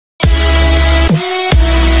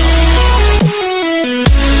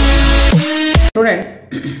Student,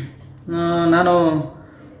 ನಾನು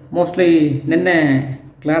mostly ನಿನ್ನೆ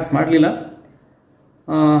class ಮಾಡಲಿಲ್ಲ.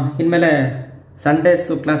 ಇನ್ಮೇಲೆ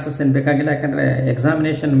ಸಂಡೇಸು ಕ್ಲಾಸಸ್ ಏನು ಬೇಕಾಗಿಲ್ಲ, ಯಾಕಂದರೆ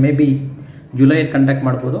ಎಕ್ಸಾಮಿನೇಷನ್ ಮೇ ಬಿ ಜುಲೈಯಲ್ಲಿ ಕಂಡಕ್ಟ್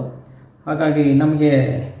ಮಾಡ್ಬೋದು. ಹಾಗಾಗಿ ನಮಗೆ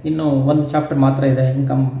ಇನ್ನೂ ಒಂದು ಚಾಪ್ಟರ್ ಮಾತ್ರ ಇದೆ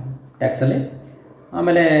ಇನ್ಕಮ್ ಟ್ಯಾಕ್ಸಲ್ಲಿ.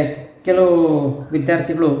 ಆಮೇಲೆ ಕೆಲವು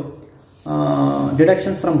ವಿದ್ಯಾರ್ಥಿಗಳು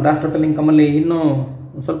ಡಿಡಕ್ಷನ್ಸ್ ಫ್ರಮ್ ಗ್ರಾಸ್ ಟೋಟಲ್ ಇನ್ಕಮಲ್ಲಿ ಇನ್ನೂ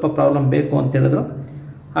ಸ್ವಲ್ಪ ಪ್ರಾಬ್ಲಮ್ ಬೇಕು ಅಂತ ಹೇಳಿದ್ರು.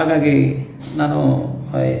 ಹಾಗಾಗಿ ನಾನು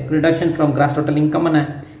ರಿಡಕ್ಷನ್ ಫ್ರಮ್ ಗ್ರಾಸ್ ಟೋಟಲ್ ಇನ್ಕಮನ್ನು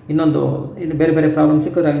ಇನ್ನು ಬೇರೆ ಬೇರೆ ಪ್ರಾಬ್ಲಮ್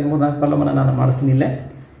ಸಿಕ್ಕಿದ್ರೆ 3-4 ಪ್ರಾಬ್ಲಮನ್ನು ನಾನು ಮಾಡಿಸ್ತೀನಿ ಇಲ್ಲೇ.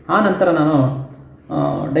 ಆ ನಂತರ ನಾನು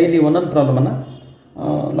ಡೈಲಿ ಒಂದೊಂದು ಪ್ರಾಬ್ಲಮನ್ನು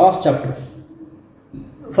last chapter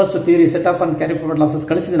first theory set of on carry forward losses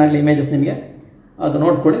ಕಳಿಸಿದ್ದೀನಿ ಆಗಲಿ ಇಮೇಜಸ್ ನಿಮಗೆ, ಅದು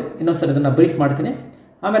ನೋಡ್ಕೊಳ್ಳಿ. ಇನ್ನೊಂದ್ಸರಿ ಇದನ್ನು ಬ್ರೀಫ್ ಮಾಡ್ತೀನಿ.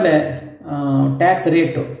 ಆಮೇಲೆ ಟ್ಯಾಕ್ಸ್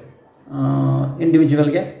ರೇಟು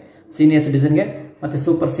ಇಂಡಿವಿಜುವಲ್ಗೆ, ಸೀನಿಯರ್ ಸಿಟಿಸನ್ಗೆ ಮತ್ತು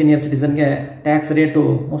super senior ಸಿಟಿಸನ್ಗೆ tax rate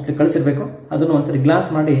mostly ಕಳಿಸಿರಬೇಕು. ಅದನ್ನು ಒಂದ್ಸರಿ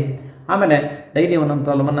ಗ್ಲಾನ್ಸ್ ಮಾಡಿ ಆಮೇಲೆ ಡೈಲಿ ಒಂದೊಂದು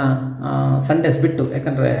ಪ್ರಾಬ್ಲಮನ್ನು ಸಂಡೇಸ್ ಬಿಟ್ಟು,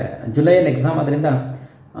 ಯಾಕಂದರೆ ಜುಲೈಯಲ್ಲಿ ಎಕ್ಸಾಮ್ ಆದ್ದರಿಂದ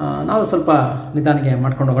ನಾವು ಸ್ವಲ್ಪ ನಿಧಾನಿಗೆ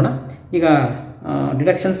ಮಾಡ್ಕೊಂಡು ಹೋಗೋಣ. ಈಗ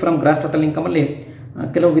ಡಿಡಕ್ಷನ್ಸ್ ಫ್ರಮ್ ಗ್ರಾಸ್ ಟೋಟಲ್ ಇನ್ಕಮಲ್ಲಿ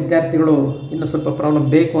ಕೆಲವು ವಿದ್ಯಾರ್ಥಿಗಳು ಇನ್ನೂ ಸ್ವಲ್ಪ ಪ್ರಾಬ್ಲಮ್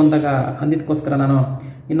ಬೇಕು ಅಂದಾಗ ಅಂದಿದ್ದಕ್ಕೋಸ್ಕರ ನಾನು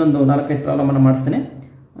ಇನ್ನೊಂದು 4-5 ಪ್ರಾಬ್ಲಮನ್ನು ಮಾಡಿಸ್ತೀನಿ.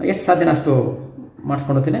 ಎಷ್ಟು ಸಾಧ್ಯನ ಅಷ್ಟು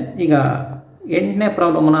ಮಾಡಿಸ್ಕೊಂಡೋಗ್ತೀನಿ. ಈಗ 8ನೇ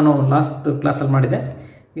ಪ್ರಾಬ್ಲಮ್ ನಾನು ಲಾಸ್ಟ್ ಕ್ಲಾಸಲ್ಲಿ ಮಾಡಿದೆ.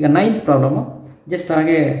 ಈಗ 9th ಪ್ರಾಬ್ಲಮ್ಮು ಜಸ್ಟ್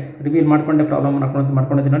ಹಾಗೆ ರಿವೀಲ್ ಮಾಡಿಕೊಂಡೆ ಪ್ರಾಬ್ಲಮ್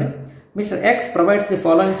ಮಾಡ್ಕೊಂಡಿದ್ದೀನಿ ನೋಡಿ. Mr. X provides the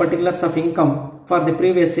following particulars of income for the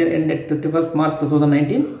previous year ended 31st March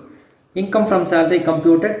 2019. Income from salary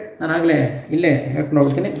computed. ನಾನು ಆಗಲೇ ಇಲ್ಲೇ ಹೇಳ್ಕೊಂಡು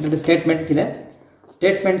ಹೋಗ್ತೀನಿ. ಸ್ಟೇಟ್ಮೆಂಟ್ ಇದೆ.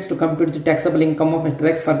 Statements to compute the taxable income of Mr.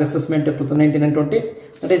 X for the assessment of 2019 and 20.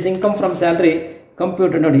 That is income from salary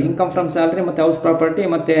computed ನೋಡಿ. Income from salary ಮತ್ತು house property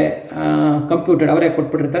ಮತ್ತು computed ಅವರೇ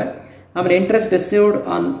ಕೊಟ್ಬಿಟ್ಟಿರ್ತಾರೆ. ಆಮೇಲೆ interest received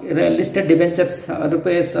on listed debentures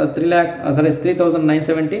rupees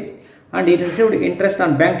 3,970 and ಈ received interest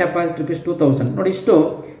on bank deposit rupees 2,000. ನೋಡಿ, ಇಷ್ಟು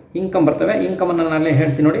income ಬರ್ತವೆ. ಇನ್ಕಮನ್ನು ನಾನು ಅಲ್ಲೇ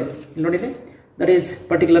ಹೇಳ್ತೀನಿ ನೋಡಿ. ಇಲ್ಲಿ ನೋಡಿದೆ, that is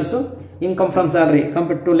particulars. Income from salary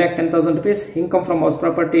compare 2,10,000 rupees. Income from house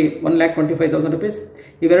property 1,25,000 rupees.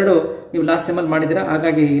 ಇವೆರಡು ನೀವು ಲಾಸ್ಟ್ ಸೆಮಲ್ಲಿ ಮಾಡಿದ್ದೀರಾ,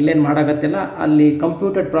 ಹಾಗಾಗಿ ಇಲ್ಲೇನು ಮಾಡೋಗತ್ತಿಲ್ಲ. ಅಲ್ಲಿ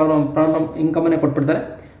ಕಂಪ್ಯೂಟೆಡ್ ಪ್ರಾಬ್ಲಮ್ ಇನ್ಕಮನ್ನೇ ಕೊಟ್ಬಿಡ್ತಾರೆ.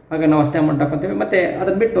 ಹಾಗೆ ನಾವು ಅಷ್ಟೇ ಅಮೌಂಟ್ ಹಾಕೊತೀವಿ. ಮತ್ತು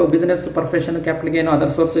ಅದನ್ನು ಬಿಟ್ಟು ಬಿಸ್ನೆಸ್, ಪ್ರೊಫೆಷನ್, ಕ್ಯಾಪಿಟಲ್ಗೆ ಏನೋ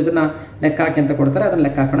ಅದರ್ ಸೋರ್ಸ್ ಇದನ್ನು ಲೆಕ್ಕ ಹಾಕಿ ಅಂತ ಕೊಡ್ತಾರೆ, ಅದನ್ನು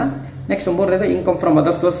ಲೆಕ್ಕ ಹಾಕೋಣ. Next 3ನೇದು income from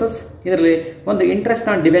other sources. ಇದರಲ್ಲಿ ಒಂದು interest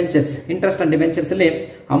on debentures. Interest on ಡಿಬೆಂಚರ್ಸಲ್ಲಿ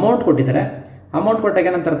amount ಕೊಟ್ಟಿದ್ದಾರೆ. ಅಮೌಂಟ್ ಕೊಟ್ಟಾಗ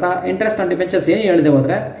ಏನಂತ ಅರ್ಥ, ಇಂಟ್ರೆಸ್ಟ್ ಆನ್ ಡಿಬೆಂಚರ್ಸ್ ಏನು ಹೇಳಿದೆ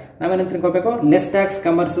ಹೋದರೆ ನಾವೇನು ತಿಳ್ಕೊಬೇಕು, ಲೆಸ್ ಟ್ಯಾಕ್ಸ್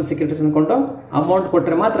ಕಮರ್ಷಿಯಲ್ ಸೆಕ್ಯೂರಿಟೀಸ್ ಅಂದ್ಕೊಂಡು ಅಮೌಂಟ್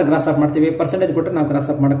ಕೊಟ್ಟರೆ ಮಾತ್ರ ಗ್ರಾಸ್ ಆಫ್ ಮಾಡ್ತೀವಿ. ಪರ್ಸೆಂಟೇಜ್ ಕೊಟ್ಟರೆ ನಾವು ಗ್ರಾಸ್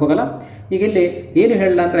ಆಫ್ ಮಾಡೋಕ್ಕೋಗಲ್ಲ. ಈಗ ಇಲ್ಲಿ ಏನು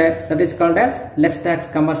ಹೇಳಿಲ್ಲ ಅಂದರೆ that is called as less tax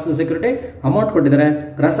commercial security. Amount ಕೊಟ್ಟಿದ್ದಾರೆ,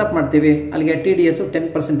 ಗ್ರಾಸ್ ಆಫ್ ಮಾಡ್ತೀವಿ. ಅಲ್ಲಿಗೆ TDS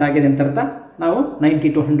 10% ಆಗಿದೆ ಅಂತ ಅರ್ಥ. ನಾವು 90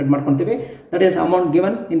 to 100 ಮಾಡ್ಕೊತೀವಿ. That is amount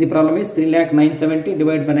given in the problem is 3,970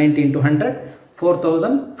 divide by 90 into 100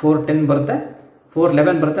 4,410 ಬರುತ್ತೆ.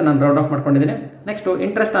 411 ಬರುತ್ತೆ. ನಾನು ರೌಂಡ್ ಆಫ್ ಮಾಡ್ಕೊಂಡಿದ್ದೀನಿ. Next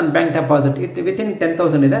interest on bank deposit within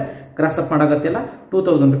 10,000 ಇದೆ, cross up ಮಾಡೋಗತ್ತಿಲ್ಲ.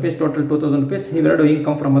 2,000 rupees, total 2,000 rupees. ಇವೆರಡು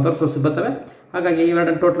ಇನ್ಕಮ್ ಫ್ರಮ್ ಅದರ್ ಸೋರ್ಸ್ ಬರ್ತವೆ. ಹಾಗಾಗಿ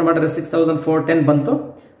ಇವೆರಡನ್ನು ಟೋಟಲ್ ಮಾಡಿದ್ರೆ 6,410 ಬಂತು.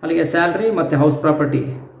 ಅಲ್ಲಿಗೆ ಸ್ಯಾಲ್ರಿ ಮತ್ತು ಹೌಸ್ ಪ್ರಾಪರ್ಟಿ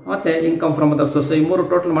ಮತ್ತು ಇನ್ಕಮ್ ಫ್ರಮ್ ಅದರ್ ಸೋರ್ಸ್ ಈ ಮೂರು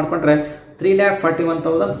ಟೋಟಲ್ ಮಾಡ್ಕೊಂಡ್ರೆ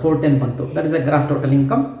 3,41,410 ಬಂತು. That is A gross total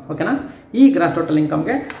income. ಓಕೆನಾ? ಈ ಗ್ರಾಸ್ ಟೋಟಲ್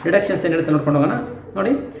ಇನ್ಕಮ್ಗೆ ಡಿಡಕ್ಷನ್ಸ್ ಏನಿರುತ್ತೆ ನೋಡ್ಕೊಂಡು ಹೋಗೋಣ.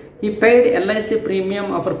 ನೋಡಿ, he paid LIC premium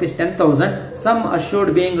of rupees 10,000, sum assured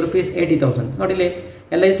being rupees 80,000. ನೋಡಿ, ಇಲ್ಲಿ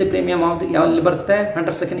LIC ಪ್ರೀಮಿಯಂ ಯಾವ್ದು ಬರುತ್ತೆ,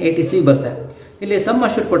 100% ATC ಬರುತ್ತೆ. ಇಲ್ಲಿ ಸಮ್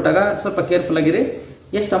ಅಶ್ಯೂರ್ಡ್ ಕೊಟ್ಟಾಗ ಸ್ವಲ್ಪ ಕೇರ್ಫುಲ್ ಆಗಿರಿ.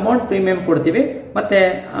 ಎಷ್ಟು ಅಮೌಂಟ್ ಪ್ರೀಮಿಯಂ ಕೊಡ್ತೀವಿ ಮತ್ತು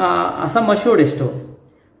ಸಮ್ ಅಶ್ಯೂರ್ಡ್ ಎಷ್ಟು.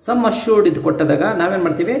 ಸಮ್ ಅಶ್ಯೂರ್ಡ್ ಇದು ಕೊಟ್ಟದಾಗ ನಾವೇನು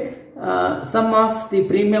ಮಾಡ್ತೀವಿ, some of the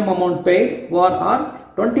premium amount paid R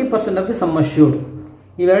 20% of the some assured.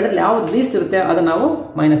 ಇವೆರಡರಲ್ಲಿ ಯಾವ್ದು ಲೀಸ್ಟ್ ಇರುತ್ತೆ ಅದನ್ನು ನಾವು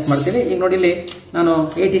ಮೈನಸ್ ಮಾಡ್ತೀವಿ. ಈಗ ನೋಡಿ, ಇಲ್ಲಿ ನಾನು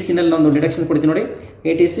ATCನಲ್ಲಿ ಒಂದು ಡಿಡಕ್ಷನ್ ಕೊಡ್ತೀನಿ ನೋಡಿ.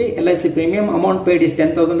 ATC LIC premium amount paid is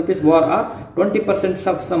 10,000 rupees R 20%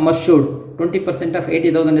 of some assured. 20% of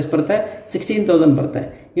 80,000 ಎಷ್ಟು ಬರುತ್ತೆ, 16,000 ಬರುತ್ತೆ.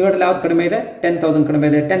 ಇವೆರಡರಲ್ಲಿ ಯಾವ್ದು ಕಡಿಮೆ ಇದೆ, 10,000 ಕಡಿಮೆ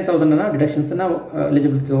ಇದೆ. 10,000 ಡಿಡಕ್ಷನ್ಸ್ ನಾವು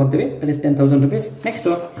ಎಲಿಜಿಬಿಲಿಟಿ ತಗೊಳ್ತೀವಿ. That is 10,000 rupees. ನೆಕ್ಸ್ಟ್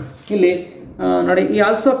ಇಲ್ಲಿ ನೋಡಿ, ಈ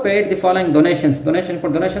also paid the following donations.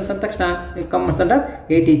 Donations ಅಂದ ತಕ್ಷಣ ಕಮ್ಸ್ ಅಂಡರ್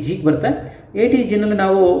ATG ಬರುತ್ತೆ. ATGನಲ್ಲಿ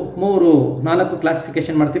ನಾವು 4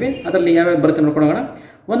 ಕ್ಲಾಸಿಫಿಕೇಶನ್ ಮಾಡ್ತೀವಿ. ಅದರಲ್ಲಿ ಯಾವ್ಯಾವ ಬರುತ್ತೆ ನೋಡ್ಕೊಳ್ಳೋಣ.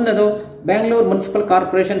 ಒಂದದು Bangalore municipal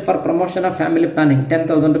corporation for promotion of family planning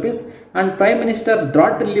 10,000 rupees and prime ministers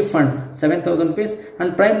drought relief fund 7,000 rupees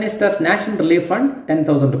and prime ministers national relief fund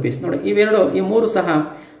 10,000 rupees. ನೋಡಿ, ಈ ಮೂರು ಸಹ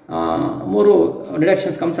 3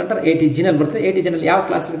 ಡಿಡಕ್ಷನ್ಸ್ ಕಮ್ಸ್ ಅಂಡರ್ ATGನಲ್ಲಿ ಬರುತ್ತೆ. ATGನಲ್ಲಿ ಯಾವ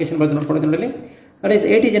ಕ್ಲಾಸಿಫಿಕೇಶನ್ ಬರುತ್ತೆ ನೋಡ್ಕೊಳ್ಳೋದು ನೋಡಿ. ದಟ್ ಈಸ್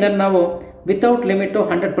ATGನಲ್ಲಿ ನಾವು without limit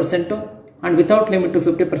 100% and without limit to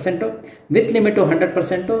 50%, with limit to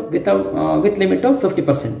 100%, with limit to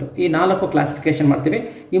 50%. ಈ 4 ಕ್ಲಾಸಿಫಿಕೇಶನ್ ಮಾಡ್ತೀವಿ.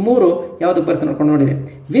 ಈ 3 ಯಾವುದಕ್ಕೆ ಬರುತ್ತೆ ನೋಡ್ಕೊಂಡು ನೋಡಿರಿ.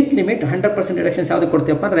 ವಿತ್ ಲಿಮಿಟ್ 100% ಡಿಡಕ್ಷನ್ಸ್ ಯಾವುದಕ್ಕೆ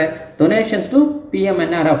ಕೊಡ್ತೀವಪ್ಪ ಅಂದರೆ donations to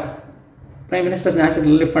PMNRF. Prime ministers national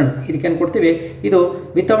relief fund ಇದಕ್ಕೆ ಏನು ಕೊಡ್ತೀವಿ, ಇದು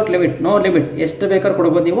ವಿತೌಟ್ ಲಿಮಿಟ್, ನೋ ಲಿಮಿಟ್, ಎಷ್ಟು ಬೇಕಾದ್ರೂ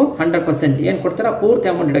ಕೊಡ್ಬೋದು ನೀವು. 100% ಏನು ಕೊಡ್ತೀರಾ, ಪೂರ್ತಿ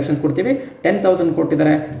ಅಮೌಂಟ್ ಡಿಡಕ್ಷನ್ಸ್ ಕೊಡ್ತೀವಿ. 10,000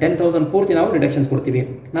 ಕೊಟ್ಟಿದ್ದಾರೆ, 10,000 ಪೂರ್ತಿ ನಾವು ಡಿಡಕ್ಷನ್ಸ್ ಕೊಡ್ತೀವಿ.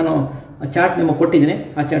 ನಾನು ಚಾರ್ಟ್ ನಿಮಗೆ ಕೊಟ್ಟಿದ್ದೀನಿ,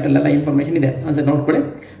 ಆ ಚಾರ್ಟಲ್ಲೆಲ್ಲ ಇನ್ಫಾರ್ಮೇಷನ್ ಇದೆ, ಒಂದ್ಸರಿ ನೋಡ್ಕೊಳ್ಳಿ.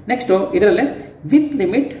 ನೆಕ್ಸ್ಟು ಇದರಲ್ಲಿ ವಿತೌಟ್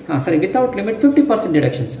ಲಿಮಿಟ್ 50%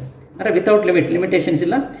 ಡಿಡಕ್ಷನ್ಸ್, ಅಂದರೆ ವಿತೌಟ್ ಲಿಮಿಟೇಷನ್ಸ್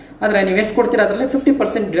ಇಲ್ಲ. ಆದರೆ ನೀವು ಎಷ್ಟು ಕೊಡ್ತೀರಾ ಅದರಲ್ಲಿ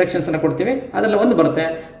 50% ಡಿಡಕ್ಷನ್ಸ್ ಅನ್ನು ಕೊಡ್ತೀವಿ. ಅದರಲ್ಲಿ ಒಂದು ಬರುತ್ತೆ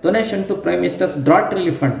donation to prime ministers drought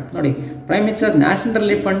relief fund. ನೋಡಿ, prime ministers national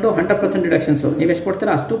relief fund 100% deductions, ನೀವು ಎಷ್ಟು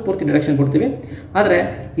ಕೊಡ್ತೀರಾ ಅಷ್ಟು ಪೂರ್ತಿ ಡಿಡಕ್ಷನ್ ಕೊಡ್ತೀವಿ. ಆದರೆ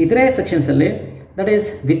ಇದರೇ ಸೆಕ್ಷನ್ಸಲ್ಲಿ that is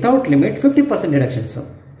without limit 50% deductions,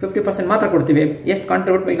 50% ಮಾತ್ರ ಕೊಡ್ತೀವಿ. ಎಷ್ಟು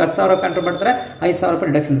ಕಾಂಟ್ರಿಬ್ಯೂಟ್, ಈಗ 10,000 ಕಾಂಟ್ರಿಬ್ಯೂಟ್ ಮಾಡ್ತಾರೆ, 5,000 ರೂಪಾಯಿ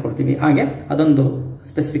ಡಿಡಕ್ಷನ್ ಕೊಡ್ತೀವಿ. ಹಾಗೆ ಅದೊಂದು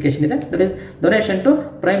ಸ್ಪೆಸಿಫಿಕೇಶನ್ ಇದೆ. That is donation to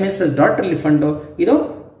prime ministers drought relief fund, ಇದು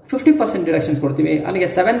 50% ಡಿಡಕ್ಷನ್ಸ್ ಕೊಡ್ತೀವಿ. ಅಲ್ಲಿಗೆ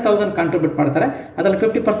 7,000 ಕಾಂಟ್ರಿಬ್ಯೂಟ್ ಮಾಡ್ತಾರೆ, ಅದರಲ್ಲಿ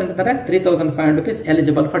 50% ಇದ್ದಾರೆ, 3,500 rupees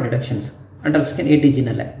eligible for deductions under section 80G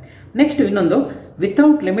ನಲ್ಲೇ. ನೆಕ್ಸ್ಟ್ ಇನ್ನೊಂದು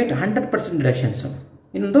ವಿತೌಟ್ ಲಿಮಿಟ್ 100% ಡಿಡಕ್ಷನ್ಸ್,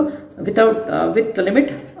 ಇನ್ನೊಂದು ವಿತ್ ಲಿಮಿಟ್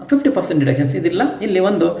 50% ಡಿಡಕ್ಷನ್ಸ್. ಇದಿಲ್ಲ, ಇಲ್ಲಿ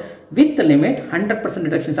ಒಂದು ವಿತ್ ಲಿಮಿಟ್ 100%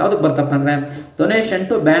 ಡಿಡಕ್ಷನ್ಸ್ ಯಾವುದಕ್ಕೆ ಬರ್ತಪ್ಪ ಅಂದರೆ donation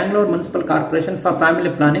to Bangalore municipal corporation for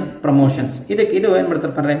family planning promotions. ಇದು ಏನು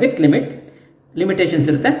ಮಾಡ್ತಾರಪ್ಪ ಅಂದರೆ ವಿತ್ ಲಿಮಿಟೇಷನ್ಸ್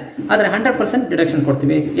ಇರುತ್ತೆ, ಆದರೆ 100% ಡಿಡಕ್ಷನ್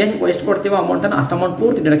ಕೊಡ್ತೀವಿ. ಎಷ್ಟು ಕೊಡ್ತೀವೋ ಅಮೌಂಟನ್ನು ಅಷ್ಟು ಅಮೌಂಟ್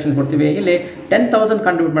ಪೂರ್ತಿ ಡಿಡಕ್ಷನ್ ಕೊಡ್ತೀವಿ. ಇಲ್ಲಿ 10,000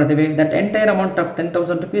 ಕಾಂಟ್ರಿಬ್ಯೂಟ್ ಮಾಡ್ತೀವಿ, that entire amount of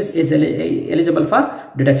 10,000 rupees is eligible for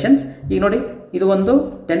deductions. ಈಗ ನೋಡಿ, ಇದು ಒಂದು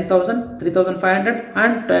 10,000, 3,500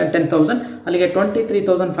 ಆ್ಯಂಡ್ 10,000, ಅಲ್ಲಿಗೆ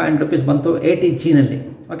 23,500 rupees ಬಂತು 80G ನಲ್ಲಿ.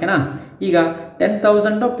 ಓಕೆನಾ? ಈಗ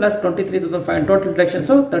 10,000 ಪ್ಲಸ್ 23,500 ಟೋಟಲ್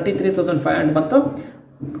ಡಿಡಕ್ಷನ್ಸು 33,500 ಬಂತು.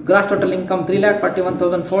 ಗ್ರಾಸ್ ಟೋಟಲ್ ಇನ್ಕಮ್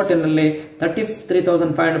 3,41,410 ನಲ್ಲಿ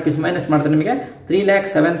 33,500 rupees ಮೈನಸ್ ಮಾಡಿದ್ರೆ ನಿಮಗೆ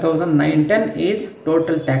 3,07,910 ಈಸ್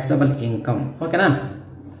ಟೋಟಲ್ ಟ್ಯಾಕ್ಸಬಲ್ ಇನ್ಕಮ್. ಓಕೆನಾ?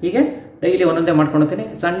 ಹೀಗೆ ಡೈಲಿ ಒಂದೊಂದೇ ಮಾಡ್ಕೊಳ್ತೀನಿ.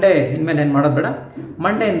 ಸಂಡೇ ಇನ್ಮೇಲೆ ಏನು ಮಾಡೋದು ಬೇಡ,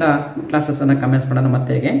 ಮಂಡೆಯಿಂದ ಕ್ಲಾಸಸ್ಸನ್ನು ಕಮೆನ್ಸ್ ಮಾಡೋಣ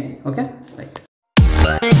ಮತ್ತೆ ಹೇಗೆ. Okay, right.